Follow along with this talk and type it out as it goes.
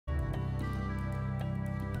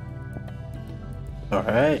All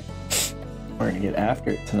right, we're gonna get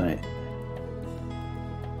after it tonight.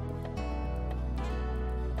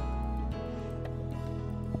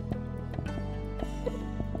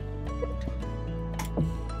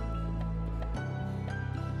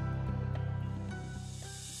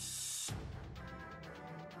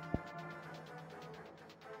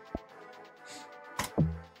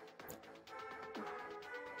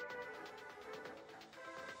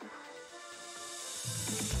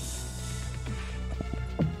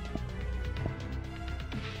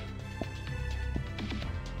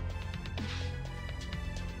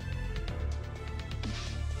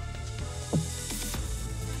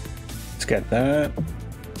 Get that.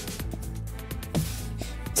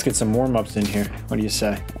 Let's get some warm-ups in here. What do you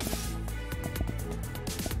say?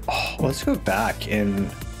 Oh, let's go back in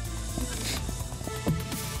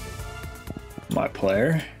my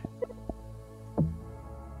player.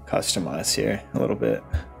 Customize here a little bit.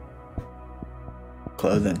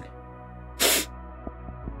 Clothing.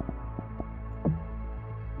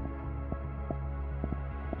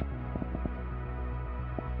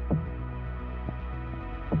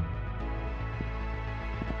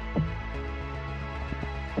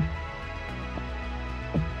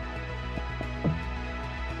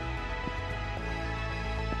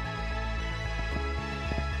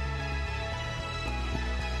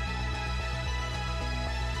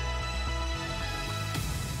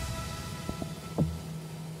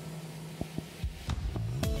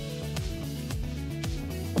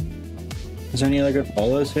 Is there any other good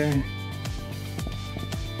polos here?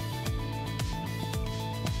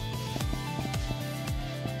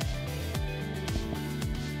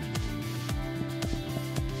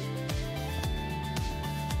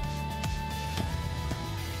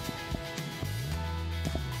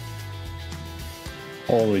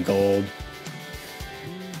 Holy gold.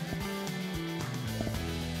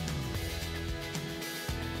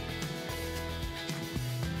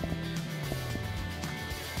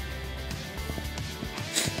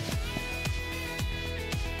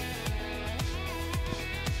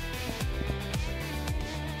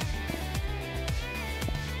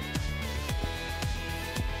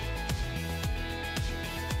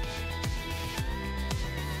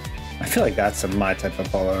 I feel like that's my type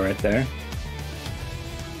of polo right there.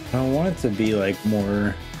 I want it to be like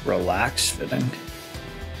more relaxed fitting.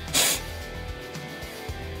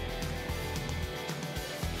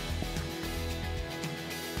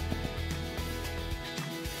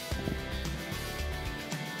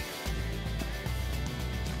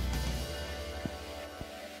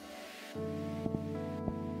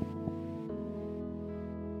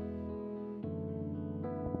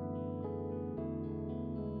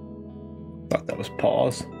 Thought that was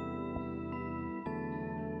pause.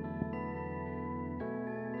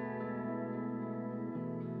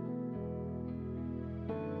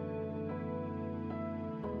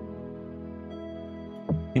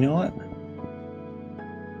 You know what?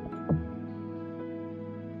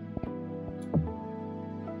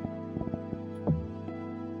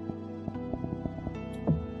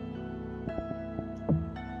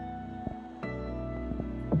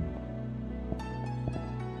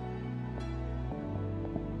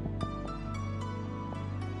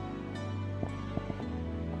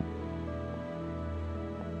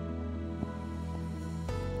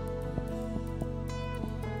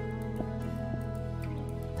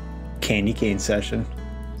 Candy cane session.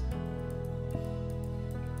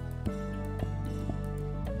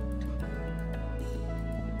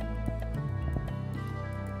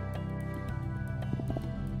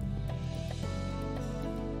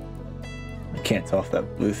 I can't tell if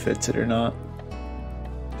that blue fits it or not.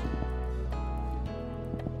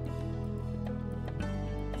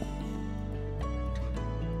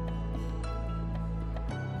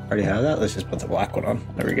 Already have that? Let's just put the black one on.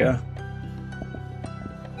 There we go.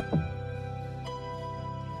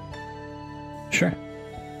 Sure.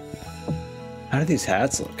 How do these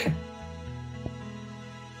hats look?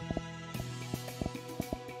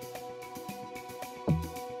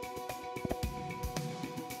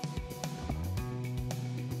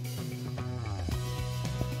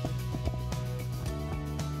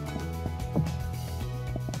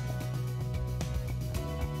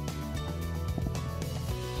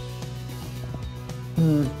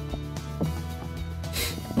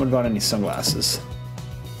 What about any sunglasses?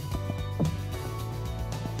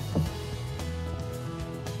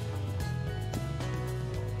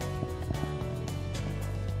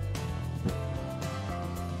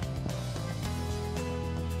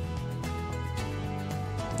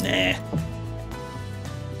 Nah.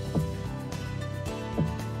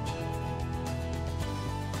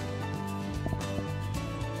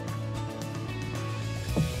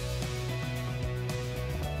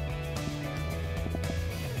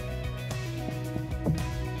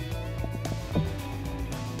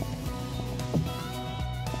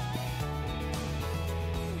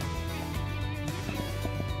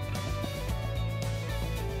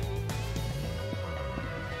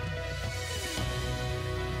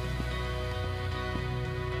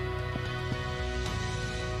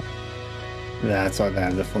 That's why they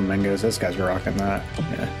have the flamingos. Those guys are rocking that.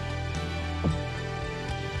 Yeah.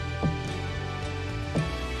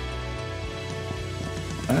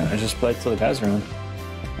 Alright, I just played till the guys are on.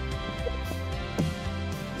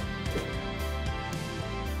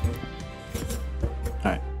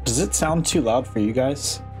 Alright. Does it sound too loud for you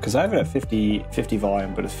guys? Because I have it at 50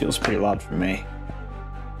 volume, but it feels pretty loud for me.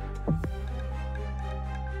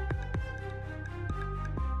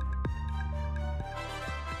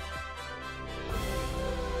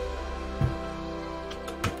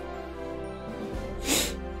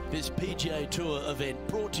 This PGA Tour event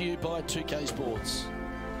brought to you by 2K Sports.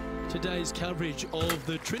 Today's coverage of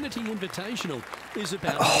the Trinity Invitational is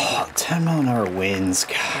about 10 mile an hour winds,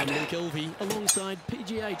 God. Nick Elvey alongside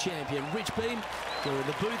PGA champion Rich Beem. You're in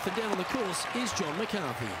the booth, and down on the course is John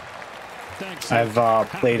McCarthy. Thanks. I've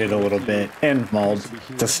played it a little bit and mauled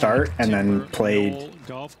to start, and then played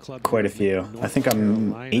quite a few. I think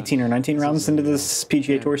I'm 18 or 19 rounds into this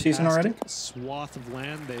PGA Tour season already. Swath of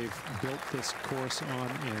land they've built this course on,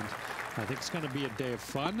 and I think it's going to be a day of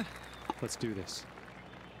fun. Let's do this.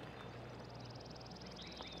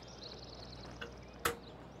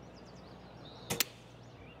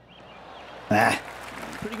 Ah.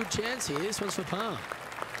 Pretty good chance here. This one's for par.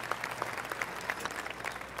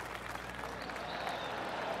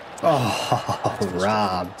 Oh,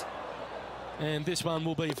 robbed. And this one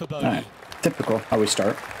will be for bogey. All right. Typical how we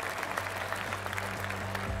start.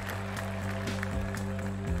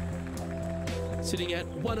 Sitting at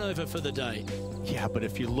 1 over for the day. Yeah, but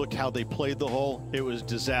if you look how they played the hole, it was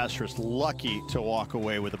disastrous. Lucky to walk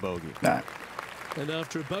away with a bogey. Nah. And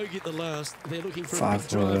after a bogey at the last, they're looking for a 5 big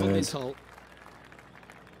drive on wood. this hole.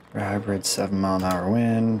 Hybrid 7 mile an hour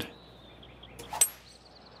wind.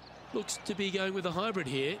 Looks to be going with a hybrid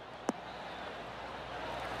here.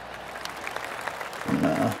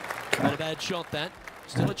 No. Not a bad shot, that.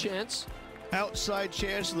 Still a chance. Outside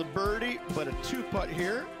chance of the birdie, but a two-putt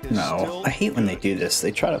here is No, still I hate when they good. do this.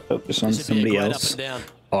 They try to focus on This would be a somebody great else up and down.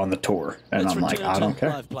 on the tour, and Let's I'm like, return I to don't care.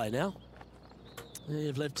 live play now.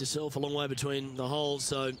 You've left yourself a long way between the holes,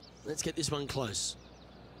 so let's get this one close.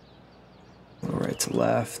 Right to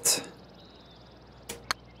left.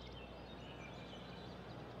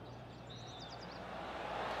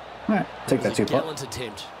 All right, take that 2-putt. Gallant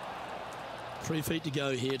attempt. 3 feet to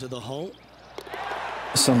go here to the hole.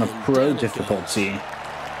 So on the pro difficulty,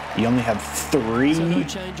 you only have 3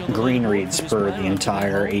 green reads for the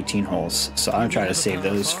entire 18 holes. So I'm trying to save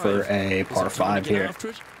those for a par 5 here. After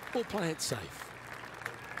it, or play it safe.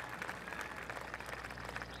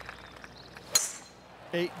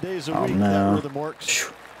 8 days a Oh, week, no. that rhythm works.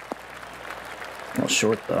 Phew. A little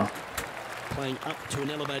short though. Playing up to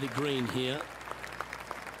an elevated green here.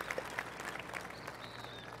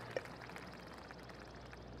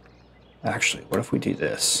 Actually, what if we do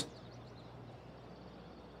this?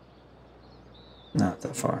 Not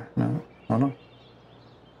that far. No. Oh no.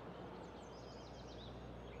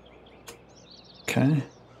 Okay.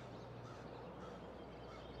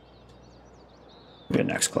 Get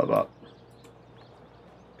next club up.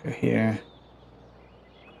 Go here.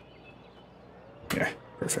 Here.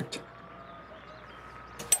 Perfect.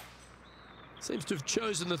 Seems to have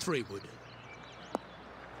chosen the 3-wood.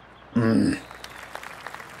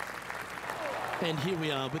 And here we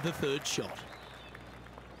are with the 3rd shot.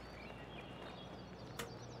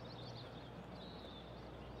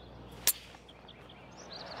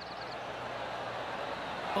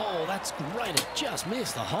 Oh, that's great. It just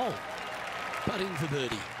missed the hole. Putting for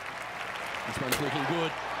birdie. This one's looking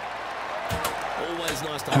good. Always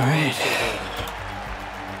nice to hold on for birdie.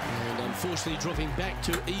 And unfortunately dropping back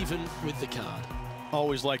to even with the card.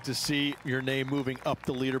 Always like to see your name moving up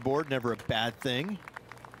the leaderboard. Never a bad thing.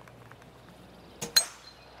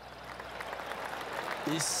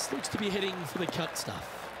 This looks to be heading for the cut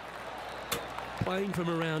stuff. Playing from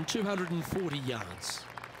around 240 yards.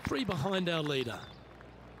 3 behind our leader.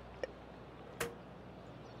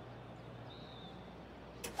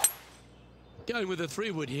 Going with a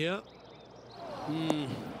 3-wood here.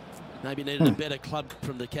 Maybe needed a better club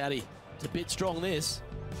from the caddy. It's a bit strong, this.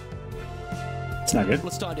 It's not good. Well,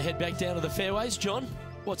 it's time to head back down to the fairways. John,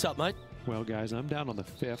 what's up, mate? Well, guys, I'm down on the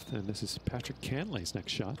 5th, and this is Patrick Cantley's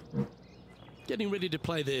next shot. Getting ready to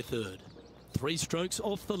play their 3rd. 3 strokes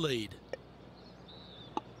off the lead.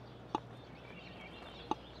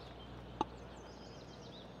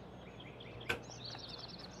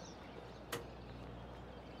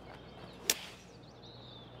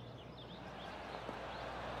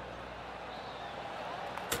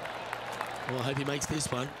 Well, I hope he makes this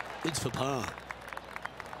one. It's for par.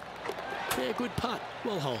 Yeah, good putt.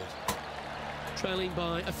 Well hold. Trailing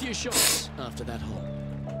by a few shots after that hole.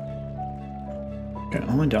 Okay,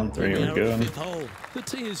 only down 3. We're Now good. fifth hole. The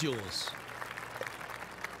tee is yours.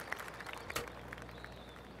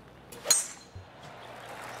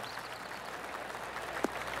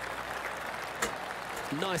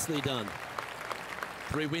 Nicely done.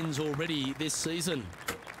 3 wins already this season.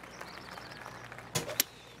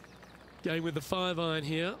 Going with the 5-iron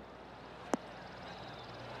here.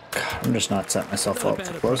 I'm just not setting myself Not a up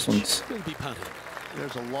for bad close approach. ones. Will be putting.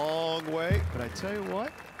 There's a long way, but I tell you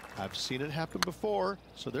what, I've seen it happen before,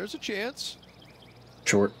 so there's a chance.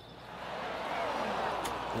 Short.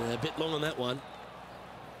 A bit long on that one.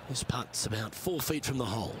 This putt's about 4 feet from the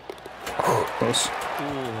hole. Close.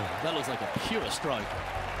 Oh, that looks like a pure stroke.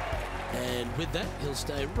 And with that, he'll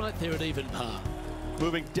stay right there at even par.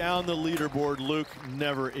 Moving down the leaderboard, Luke,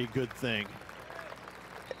 never a good thing.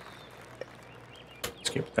 Let's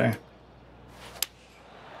keep it there.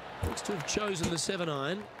 Looks to have chosen the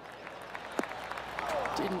 7-iron.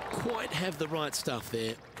 Didn't quite have the right stuff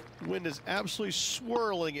there. Wind is absolutely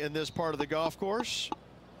swirling in this part of the golf course.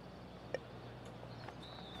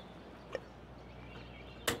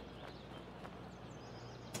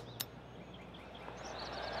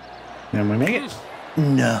 And we make it.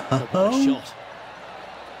 No. What a shot.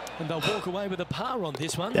 And they'll walk away with a par on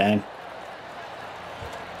this one. Dang.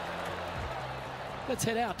 Let's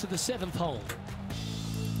head out to the 7th hole.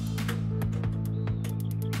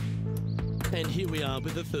 And here we are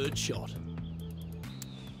with the 3rd shot.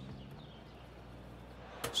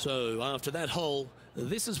 So after that hole,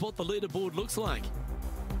 this is what the leaderboard looks like.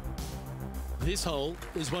 This hole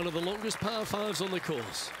is one of the longest par 5s on the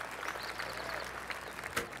course.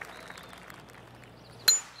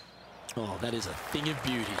 Oh, that is a thing of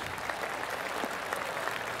beauty.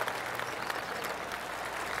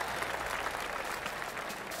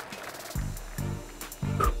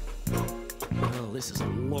 Oh, this is a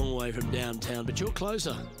long way from downtown, but you're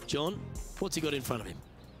closer. John, what's he got in front of him?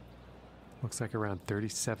 Looks like around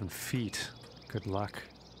 37 feet. Good luck.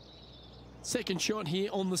 Second shot here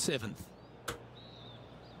on the 7th.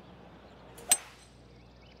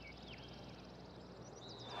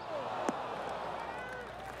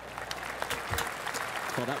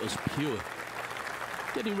 Oh, that was pure.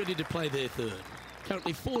 Getting ready to play their 3rd.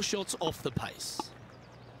 Currently 4 shots off the pace.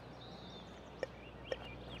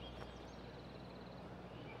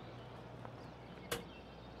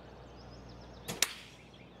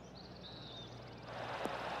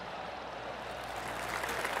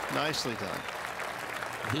 Nicely done.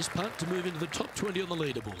 This putt to move into the top 20 on the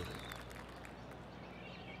leaderboard.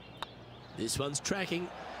 This one's tracking.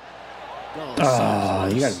 Oh, so Oh,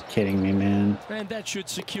 you close. gotta be kidding me, man. And that should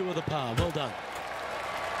secure the par. Well done.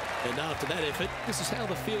 And after that effort, this is how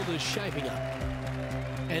the field is shaping up.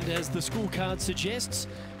 And as the scorecard suggests,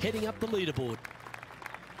 heading up the leaderboard.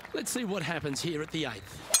 Let's see what happens here at the 8th.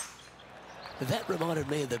 That reminded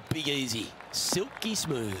me of the Big Easy. Silky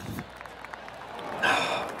smooth.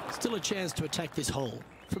 Still a chance to attack this hole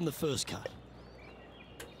from the first cut.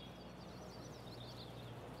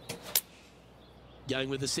 Going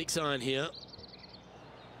with the 6-iron here.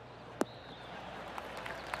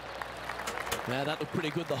 Now that looked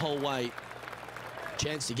pretty good the whole way.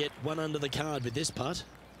 Chance to get one under the card with this putt.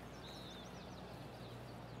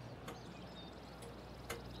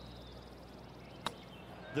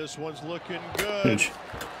 This one's looking good. Huge.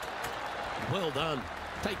 Well done.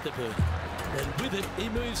 Take the birdie. And with it, he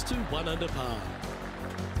moves to 1 under par.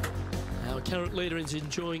 Our current leader is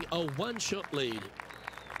enjoying a 1-shot lead.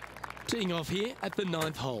 Teeing off here at the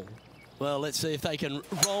 9th hole. Well, let's see if they can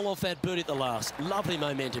roll off that birdie at the last. Lovely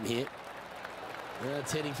momentum here.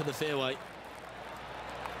 It's heading for the fairway.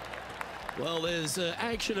 Well, there's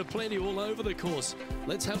action aplenty all over the course.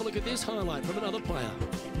 Let's have a look at this highlight from another player.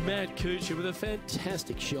 Matt Kuchar with a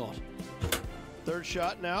fantastic shot. 3rd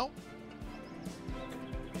shot now.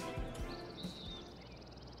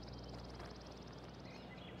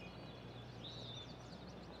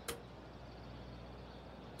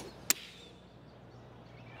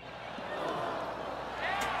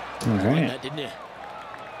 All right. That, didn't you?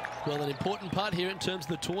 Well, an important putt here in terms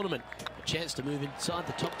of the tournament. A chance to move inside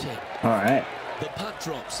the top 10. All right. The putt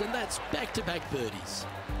drops, and that's back-to-back birdies.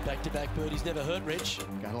 Back-to-back birdies never hurt, Rich.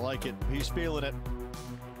 Gotta like it. He's feeling it.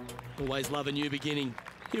 Always love a new beginning.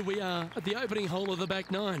 Here we are at the opening hole of the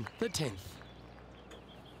back 9, the 10th.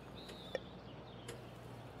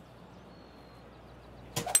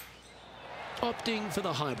 Opting for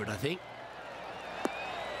the hybrid, I think.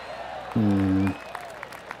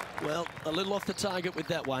 Well, a little off the target with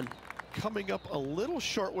that one. Coming up a little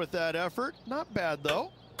short with that effort. Not bad,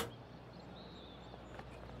 though.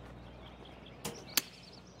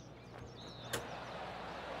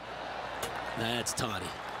 That's tidy.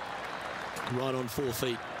 right on 4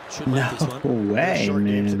 feet. Should make this one. No way, The short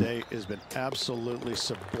game man. today has been absolutely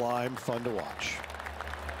sublime fun to watch.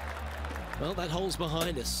 Well, that hole's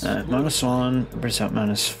behind us. -1 brings out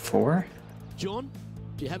 -4. John,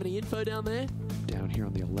 do you have any info down there? Down here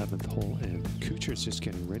on the 11th hole, and Kuchar's just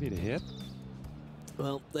getting ready to hit.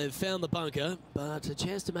 Well, they've found the bunker, but a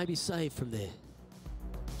chance to maybe save from there.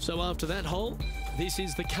 So after that hole, this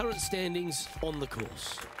is the current standings on the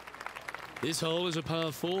course. This hole is a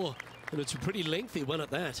par 4, and it's a pretty lengthy one at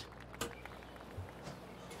that.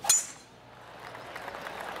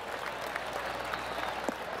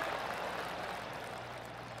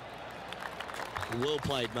 Well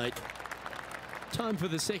played, mate. Time for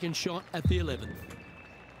the second shot at the 11th.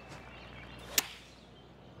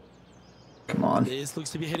 Come on. This looks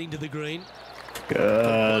to be heading to the green.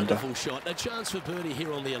 Good. Wonderful shot. A chance for birdie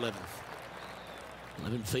here on the 11th.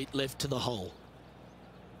 11 feet left to the hole.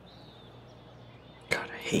 God,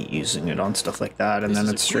 I hate using it on stuff like that, and This then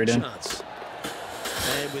is it's a straight good in. chance.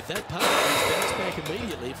 And with that putt, he's bounced back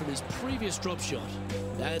immediately from his previous drop shot.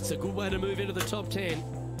 That's a good way to move into the top 10.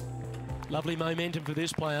 Lovely momentum for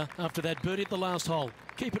this player after that birdie at the last hole.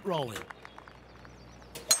 Keep it rolling.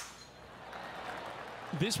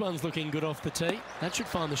 This one's looking good off the tee. That should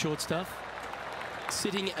find the short stuff.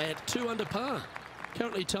 Sitting at 2 under par.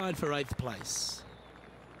 Currently tied for 8th place.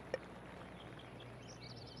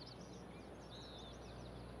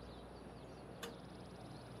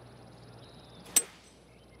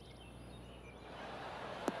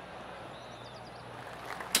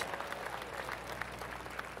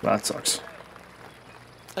 That sucks.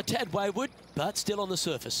 A tad wayward, but still on the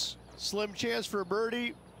surface. Slim chance for a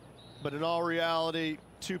birdie, but in all reality,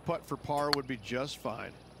 2 putt for par would be just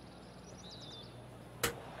fine.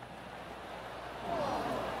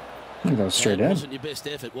 I'll go straight That in. wasn't your best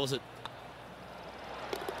effort, was it?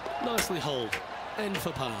 Nicely holed, and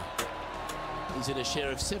for par. He's in a share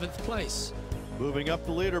of 7th place. Moving up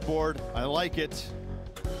the leaderboard, I like it.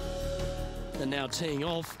 And now teeing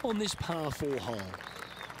off on this par 4 hole.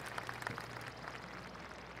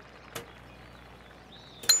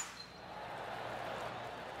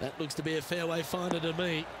 That looks to be a fairway finder to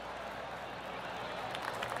me.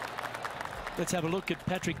 Let's have a look at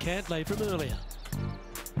Patrick Cantlay from earlier.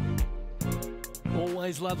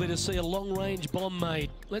 Always lovely to see a long-range bomb made.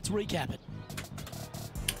 Let's recap it.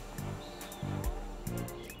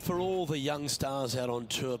 For all the young stars out on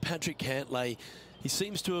tour, Patrick Cantlay, he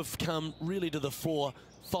seems to have come really to the fore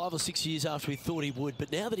 5 or 6 years after we thought he would.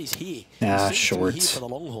 But now that he's here, he seems to be shorts. here for the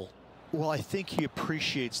long haul. Well, I think he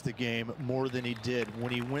appreciates the game more than he did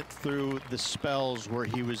when he went through the spells where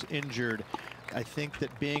he was injured. I think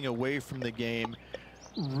that being away from the game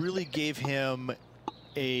really gave him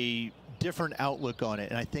a different outlook on it,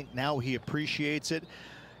 and I think now he appreciates it.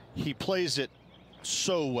 He plays it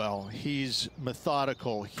so well. He's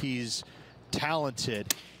methodical. He's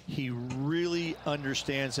talented. He really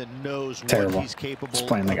understands and knows Terrible. what he's capable He's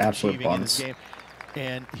playing like of absolute achieving in this buns. game.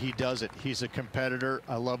 And he does it. He's a competitor.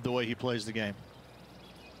 I love the way he plays the game.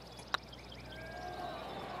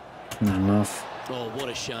 Not enough. Oh, what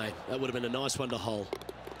a shame. That would have been a nice one to hole.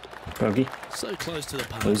 Bogey. So close to the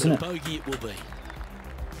par, Losing but a it. bogey it will be.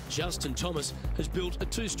 Justin Thomas has built a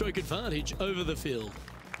 2-stroke advantage over the field.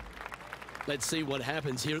 Let's see what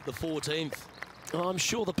happens here at the 14th. Oh, I'm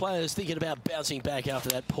sure the player's thinking about bouncing back after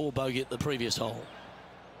that poor bogey at the previous hole.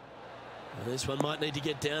 Well, this one might need to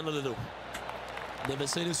get down a little. Never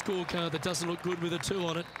seen a scorecard that doesn't look good with a 2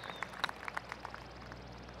 on it.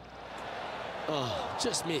 Oh,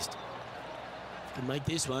 just missed. Can make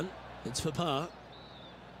this one. It's for par.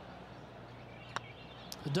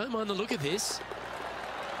 I don't mind the look of this.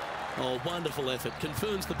 Oh, wonderful effort.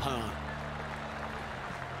 Confirms the par.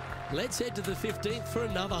 Let's head to the 15th for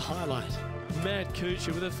another highlight. Matt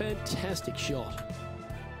Kuchar with a fantastic shot.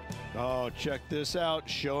 Oh, check this out.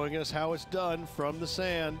 Showing us how it's done from the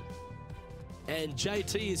sand. And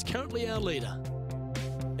JT is currently our leader.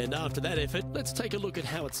 And after that effort, let's take a look at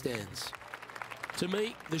how it stands. To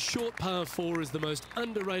me, the short par 4 is the most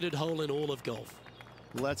underrated hole in all of golf.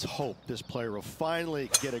 Let's hope this player will finally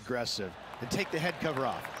get aggressive and take the head cover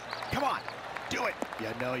off. Come on, do it. You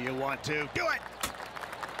know you want to. Do it.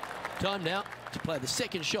 Time now to play the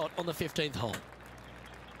second shot on the 15th hole.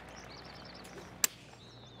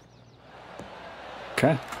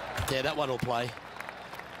 Okay. Yeah, that one will play.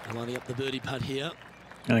 Lining up the birdie putt here.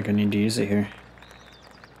 I think I need to use it here.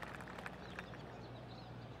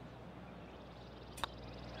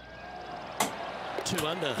 Two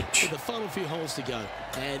under with the final few holes to go.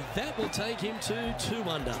 And that will take him to 2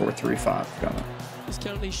 under. 4, 3, 5. Got it. He's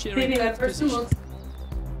currently sharing Maybe that 8th person position. wants.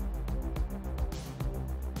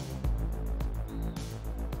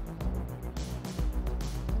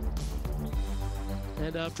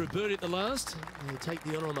 And after a birdie at the last, he'll take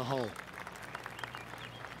the honour on the hole.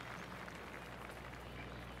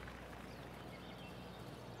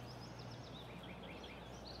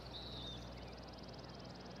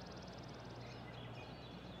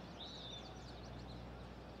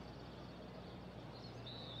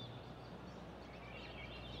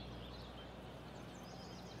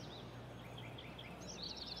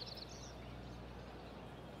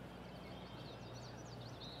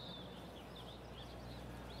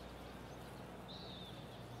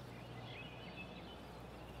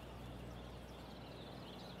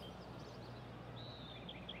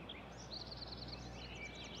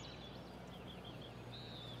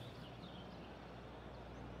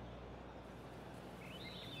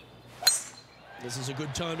 This is a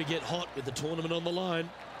good time to get hot with the tournament on the line.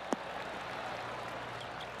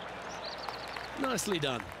 Nicely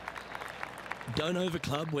done. Don't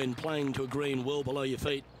overclub when playing to a green well below your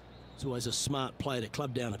feet. It's always a smart play to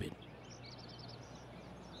club down a bit.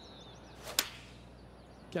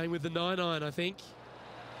 Going with the 9-iron, I think.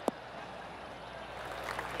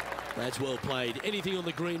 That's well played. Anything on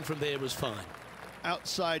the green from there was fine.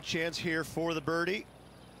 Outside chance here for the birdie.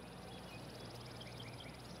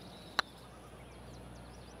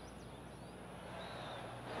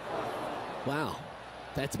 Wow,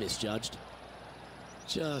 that's misjudged.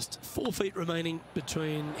 Just 4 feet remaining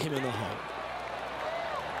between him and the hole.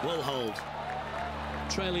 Well holed.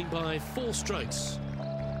 Trailing by 4 strokes.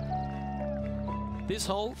 This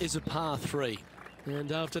hole is a par 3.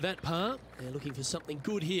 And after that par, they're looking for something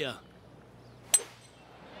good here.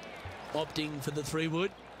 Opting for the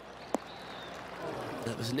 3-wood.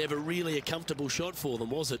 That was never really a comfortable shot for them,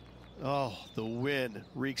 was it? Oh, the wind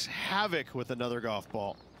wreaks havoc with another golf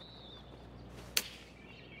ball.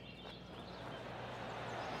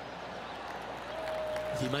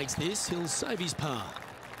 If he makes this, he'll save his par.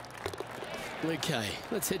 Okay,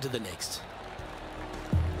 let's head to the next.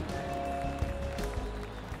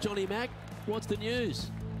 Johnny Mack, what's the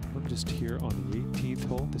news? I'm just here on the 18th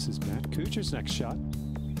hole. This is Matt Kuchar's next shot.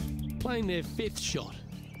 Playing their 5th shot.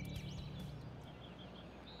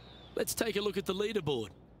 Let's take a look at the leaderboard.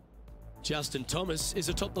 Justin Thomas is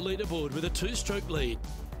atop the leaderboard with a 2-stroke lead.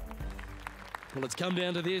 Well, it's come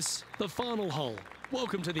down to this, the final hole.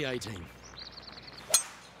 Welcome to the 18.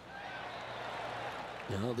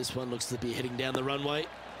 Now, this one looks to be heading down the runway.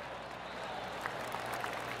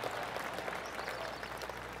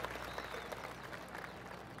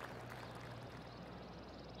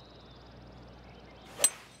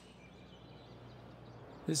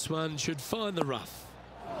 This one should find the rough.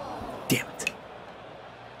 Damn it.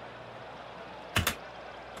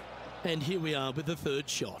 And here we are with the 3rd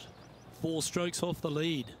shot. 4 strokes off the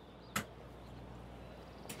lead.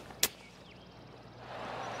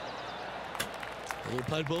 He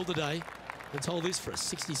played well today. Let's hold this for a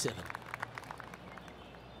 67.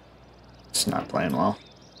 It's not playing well.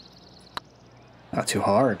 Not too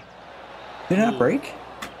hard. Did it not break?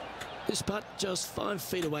 This putt just 5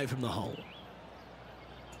 feet away from the hole.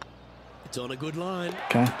 It's on a good line.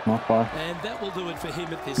 Okay, not far. And that will do it for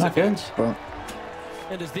him at this Not good, event. but...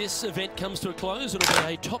 And as this event comes to a close, it'll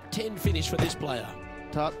be a top 10 finish for this player.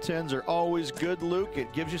 Top 10s are always good, Luke.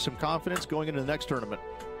 It gives you some confidence going into the next tournament.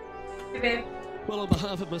 Hey, babe. Well, on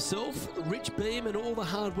behalf of myself, Rich Beam, and all the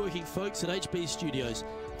hard-working folks at HB Studios,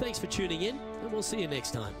 thanks for tuning in, and we'll see you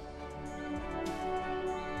next time.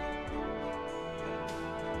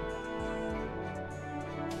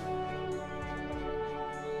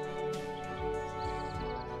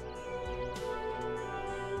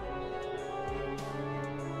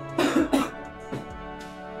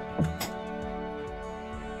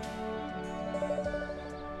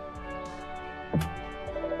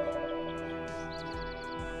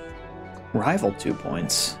 Rival 2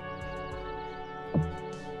 points.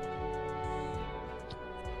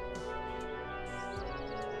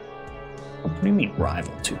 What do you mean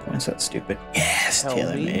rival 2 points? That's stupid. Yes, Tell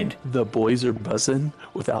Taylor me made. the boys are buzzing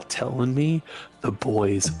without telling me the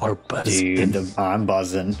boys are buzzing. Dude, I'm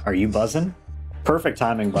buzzing. Are you buzzing? Perfect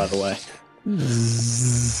timing, by the way.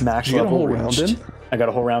 Max You got a level whole round reached. in? I got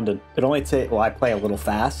a whole round in. It only takes, well, I play a little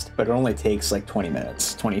fast, but it only takes like 20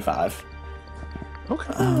 minutes, 25.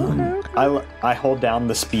 Okay. I hold down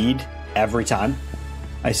the speed every time.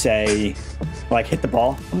 I say, like, hit the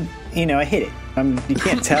ball. You know, I hit it. You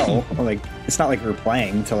can't tell. Like, it's not like we're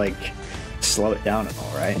playing to like slow it down at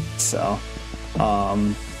all, right? So, hold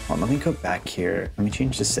on, let me go back here. Let me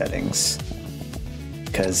change the settings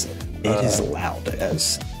because it is loud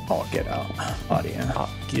as all get out. Audio.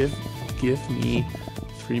 Give me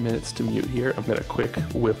 3 minutes to mute here. I'm gonna quick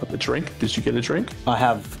whip up a drink. Did you get a drink? I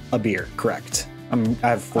have a beer, correct? I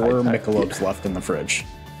have 4 I- Michelob's left in the fridge.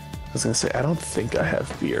 I was gonna say, I don't think I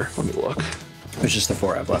have beer. Let me look. It's just the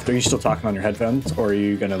 4 I have left. Are you still talking on your headphones, or are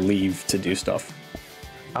you gonna leave to do stuff?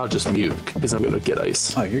 I'll just mute because I'm gonna get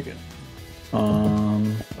ice. Oh, you're good.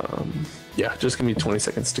 Yeah, just give me 20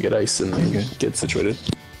 seconds to get ice and then get situated.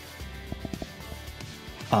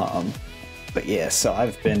 But yeah, so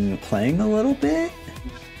I've been playing a little bit,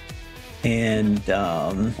 and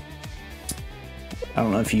I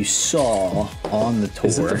don't know if you saw on the tour.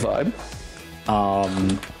 Is it the vibe?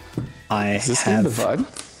 I Is this game have the vibe?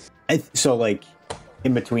 so like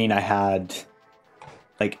in between I had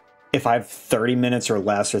like if I have 30 minutes or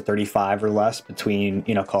less or 35 or less between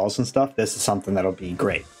calls and stuff, this is something that'll be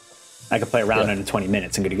great. I could play around in 20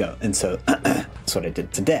 minutes and good to go. And so that's what I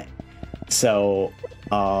did today. So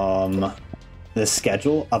the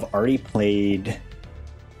schedule, I've already played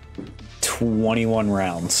 21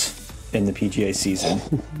 rounds in the PGA season.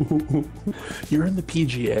 You're in the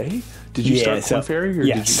PGA? Did you start Corn Ferry? Or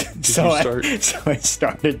yes. Did you start? So I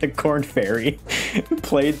started the Corn Ferry,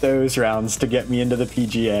 played those rounds to get me into the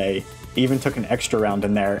PGA, even took an extra round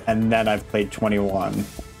in there, and then I've played 21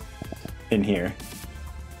 in here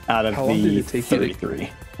out of How long did the it take you to- 33.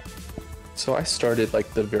 So I started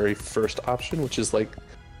like the very first option, which is like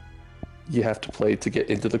you have to play to get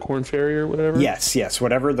into the Corn Ferry or whatever. Yes.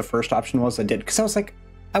 Whatever the first option was, I did. Because I was like,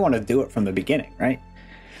 I want to do it from the beginning, right?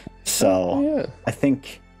 So Yeah. I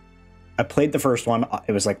think I played the first one.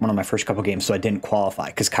 It was like one of my first couple games, so I didn't qualify.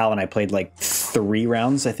 Because Kyle and I played like 3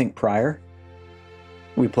 rounds, I think, prior.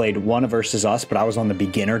 We played one versus us, but I was on the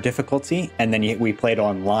beginner difficulty. And then we played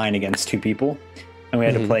online against 2 people. And we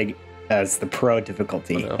had to play as the pro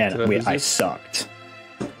difficulty. Oh, no. Did I lose I this? sucked.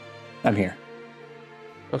 I'm here.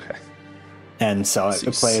 Okay. And so I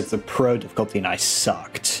Seems- played the pro difficulty and I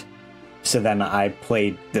sucked. So then I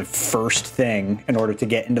played the first thing in order to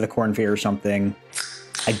get into the Corn Ferry or something.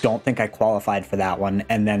 I don't think I qualified for that one.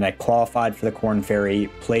 And then I qualified for the Corn Ferry,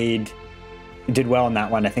 did well in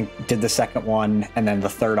that one. I think did the second one, and then the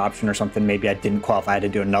third option or something. Maybe I didn't qualify. I had to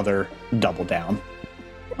do another double down.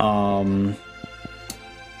 But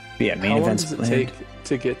yeah, main How long events does it played. take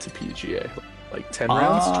to get to PGA? Like 10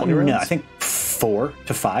 rounds? 20 rounds? No, I think 4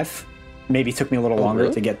 to 5. Maybe it took me a little longer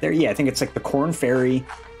really? to get there. Yeah, I think it's like the Corn Ferry,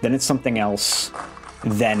 then it's something else,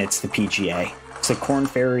 then it's the PGA. It's like Corn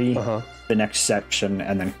Ferry, the next section,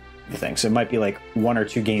 and then the thing. So it might be like 1 or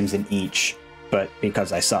 2 games in each, but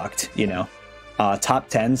because I sucked, top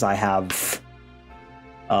 10s, I have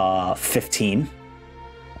 15.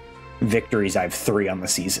 Victories, I have 3 on the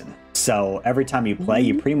season. So every time you play,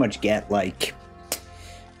 you pretty much get like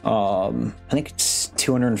I think it's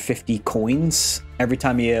 250 coins every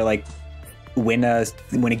time you like win a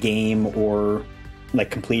game or like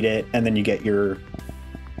complete it, and then you get your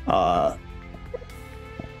on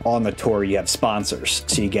the tour you have sponsors,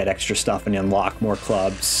 so you get extra stuff and unlock more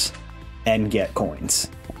clubs and get coins.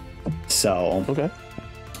 So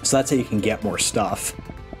that's how you can get more stuff,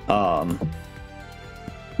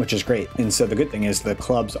 which is great. And so the good thing is the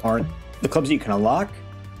clubs that you can unlock,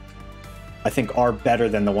 I think, are better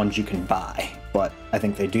than the ones you can buy. But I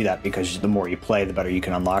think they do that because the more you play, the better you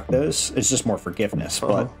can unlock those. It's just more forgiveness.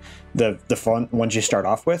 But the fun ones you start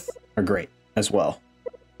off with are great as well.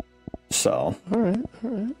 So. All right.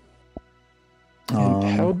 And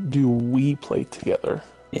how do we play together?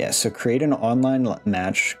 Yeah, so create an online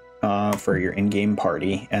match for your in-game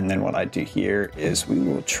party. And then what I do here is we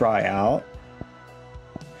will try out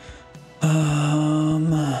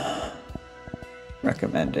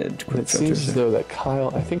recommended. And it seems as though that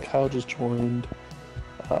I think Kyle just joined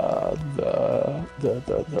the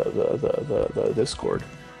Discord,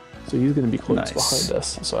 so he's going to be close behind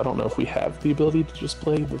us. So I don't know if we have the ability to just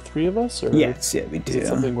play the 3 of us, or yes, yeah, we do. Is it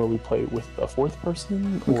something where we play with a 4th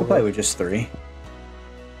person? We could play with just 3.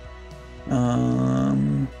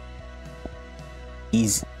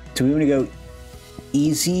 Easy. Do we want to go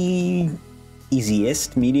easy,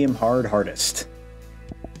 easiest, medium, hard, hardest?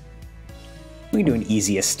 We can do an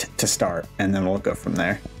easiest to start, and then we'll go from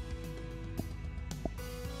there.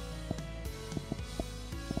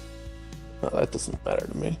 No, that doesn't matter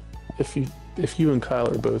to me. If you and Kyle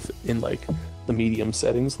are both in like the medium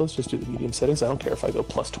settings, let's just do the medium settings. I don't care if I go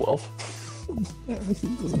plus 12.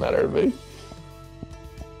 It doesn't matter to me.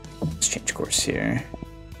 Let's change course here.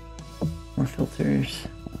 More filters.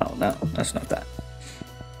 Oh no, that's not that.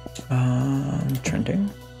 Trending.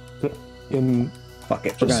 Fuck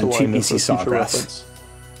it. We're Just going so I know TPC for future Sawgrass. reference.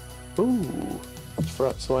 Ooh.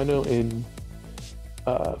 So I know in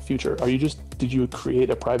future, did you create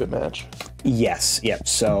a private match? Yes. Yep.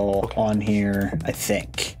 So on here, I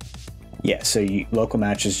think. Yeah. So local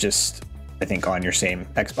match is just, I think, on your same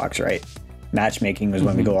Xbox, right? Matchmaking is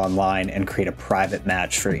when we go online and create a private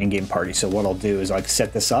match for in-game party. So what I'll do is I'll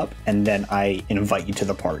set this up and then I invite you to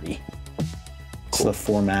the party. So the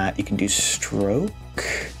format, you can do stroke.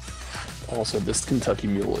 Also, this Kentucky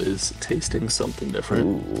Mule is tasting something different.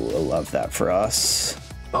 Ooh, I love that for us.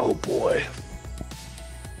 Oh boy.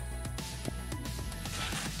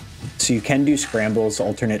 So you can do scrambles,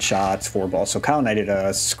 alternate shots, 4 balls. So Kyle and I did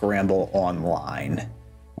a scramble online.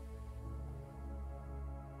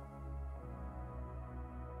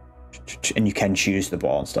 And you can choose the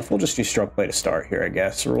ball and stuff. We'll just do stroke play to start here, I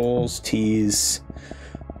guess. Rolls, tees.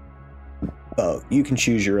 You can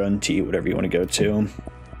choose your own tee, whatever you want to go to.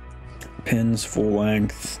 Pins, full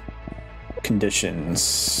length.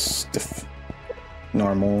 Conditions.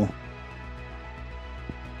 Normal.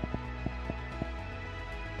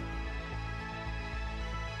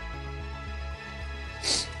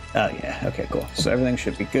 Oh yeah, okay, cool. So everything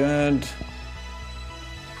should be good.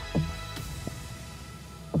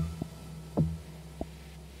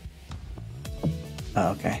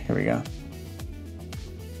 Oh, okay, here we go.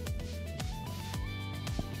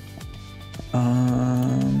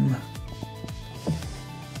 Oh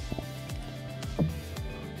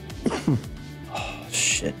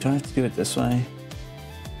shit, do I have to do it this way?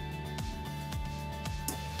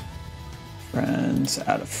 Friends,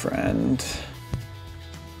 add a friend.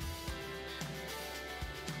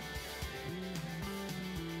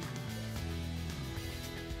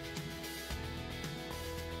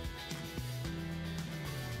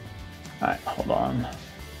 Alright, hold on.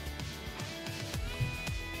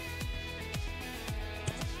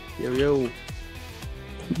 Yo, yo.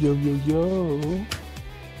 Yo, yo, yo.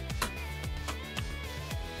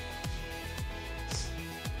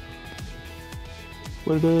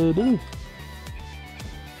 What did it do?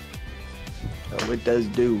 Oh, it does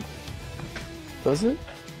do. Does it?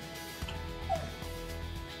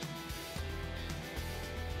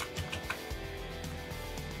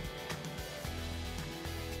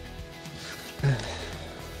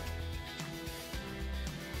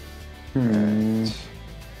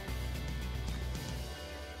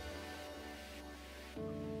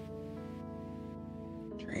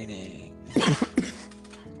 Training.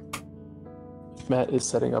 Matt is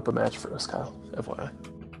setting up a match for us, Kyle. FYI.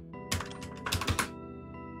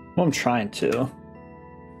 Well, I'm trying to.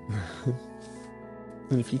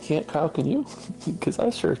 And if you can't, Kyle, can you? Because I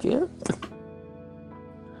sure can.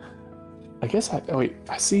 I guess oh wait,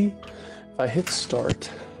 I see if I hit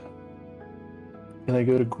start and I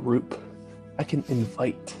go to group, I can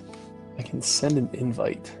invite. I can send an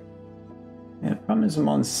invite. Yeah, the problem is I'm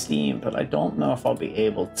on Steam, but I don't know if I'll be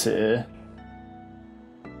able to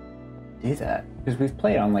do that. Because we've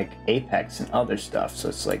played on like Apex and other stuff, so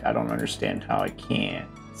it's like I don't understand how I can't.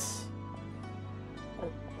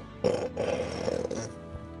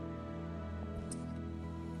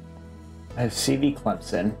 I have CV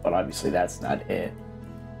Clemson, but obviously that's not it.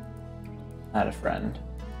 Add a friend.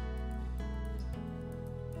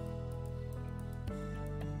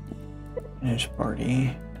 Finish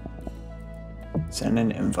party. Send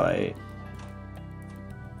an invite.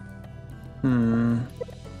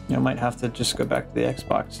 I might have to just go back to the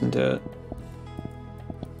Xbox and do it.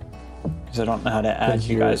 Because I don't know how to add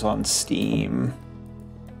you guys on Steam.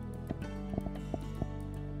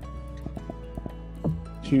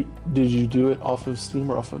 Did you do it off of Steam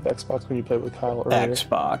or off of Xbox when you played with Kyle earlier?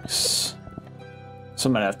 Xbox. So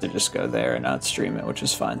I might have to just go there and not stream it, which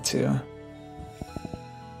is fine too.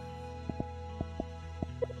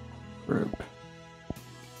 Group.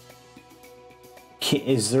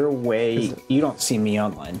 Is there a way... You don't see me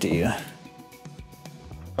online, do you?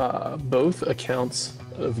 Both accounts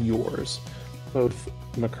of yours, both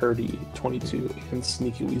McCurdy 22 and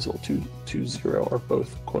Sneaky Weasel 220 are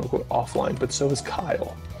both quote unquote offline, but so is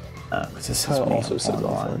Kyle. This Kyle also says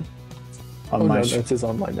offline. On my it says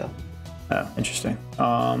online now. Oh, interesting.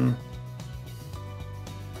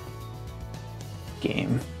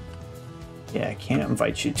 Game. Yeah, I can't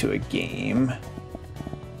invite you to a game,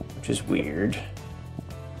 which is weird.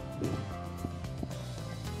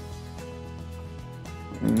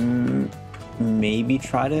 Maybe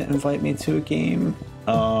try to invite me to a game.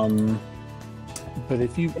 But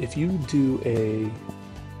if you do a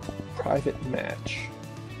private match,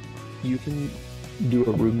 you can do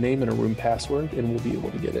a room name and a room password, and we'll be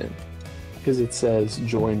able to get in because it says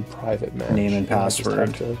join private match. Name and password. I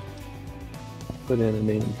just have to put in a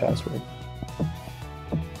name and password.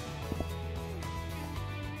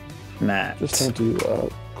 Matt. Just don't do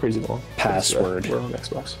crazy long Password. We're on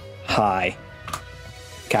Xbox. Hi.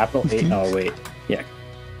 Capital H. Oh wait. Yeah.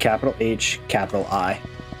 Capital H. Capital I.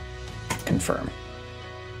 Confirm.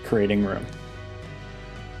 Creating room.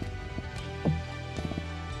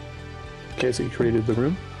 Okay, so you created the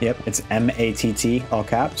room. Yep, it's MATT, all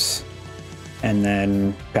caps. And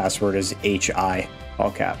then password is HI, all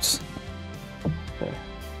caps. Okay.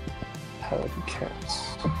 How do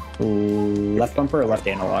caps? Left bumper or left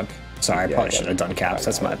analog? Sorry, I Yeah, probably should have done caps.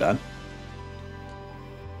 That's my bad.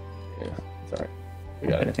 Yeah, it's alright. We I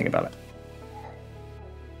got didn't it. think about it.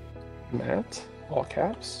 Matt, all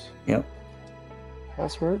caps. Yep,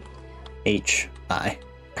 Password. HI.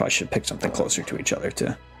 Probably should pick something closer to each other,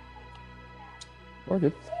 too. We're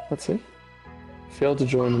good. Let's see. Failed to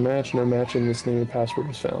join the match. No match in this name and password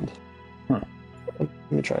was found. Huh. Let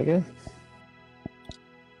me try again.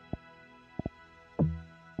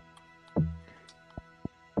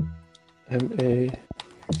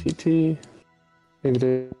 MATT. Maybe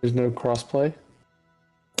there's no crossplay.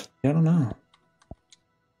 I don't know.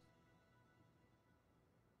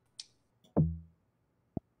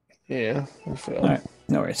 Yeah, we failed. All right,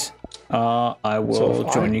 no worries. I will So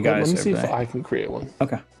if join you guys. Let me see if everybody. I can create one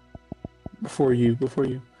Okay. before you.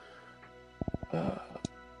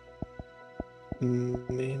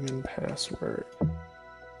 Name and password.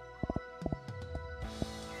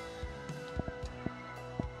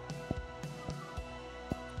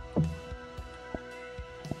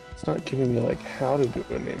 It's not giving me like how to do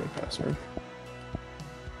a name and password.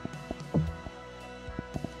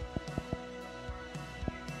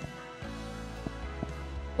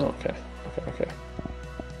 Okay.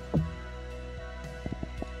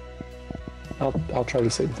 I'll try the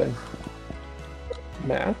same thing.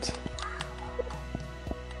 Matt.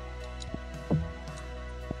 Oh,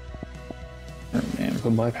 man.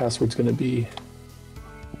 But my password's gonna be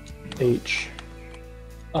HII.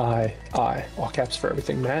 All caps for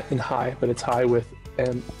everything. Matt and hi, but it's hi with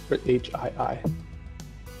M or HII.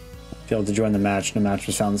 Failed to join the match. No match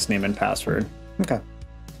was found. This name and password. Okay.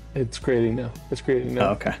 It's creating now.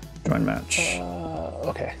 Oh, okay. Join match.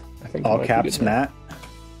 Okay. I think All caps, Matt.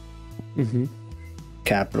 Mm-hmm.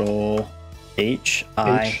 Capital HII.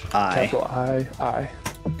 Capital I.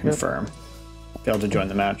 Confirm. Failed to join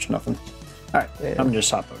the match. Nothing. All right. Yeah. I'm gonna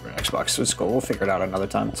just hop over to Xbox. It's cool. We'll figure it out another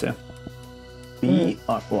time too.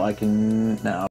 Well, I can now.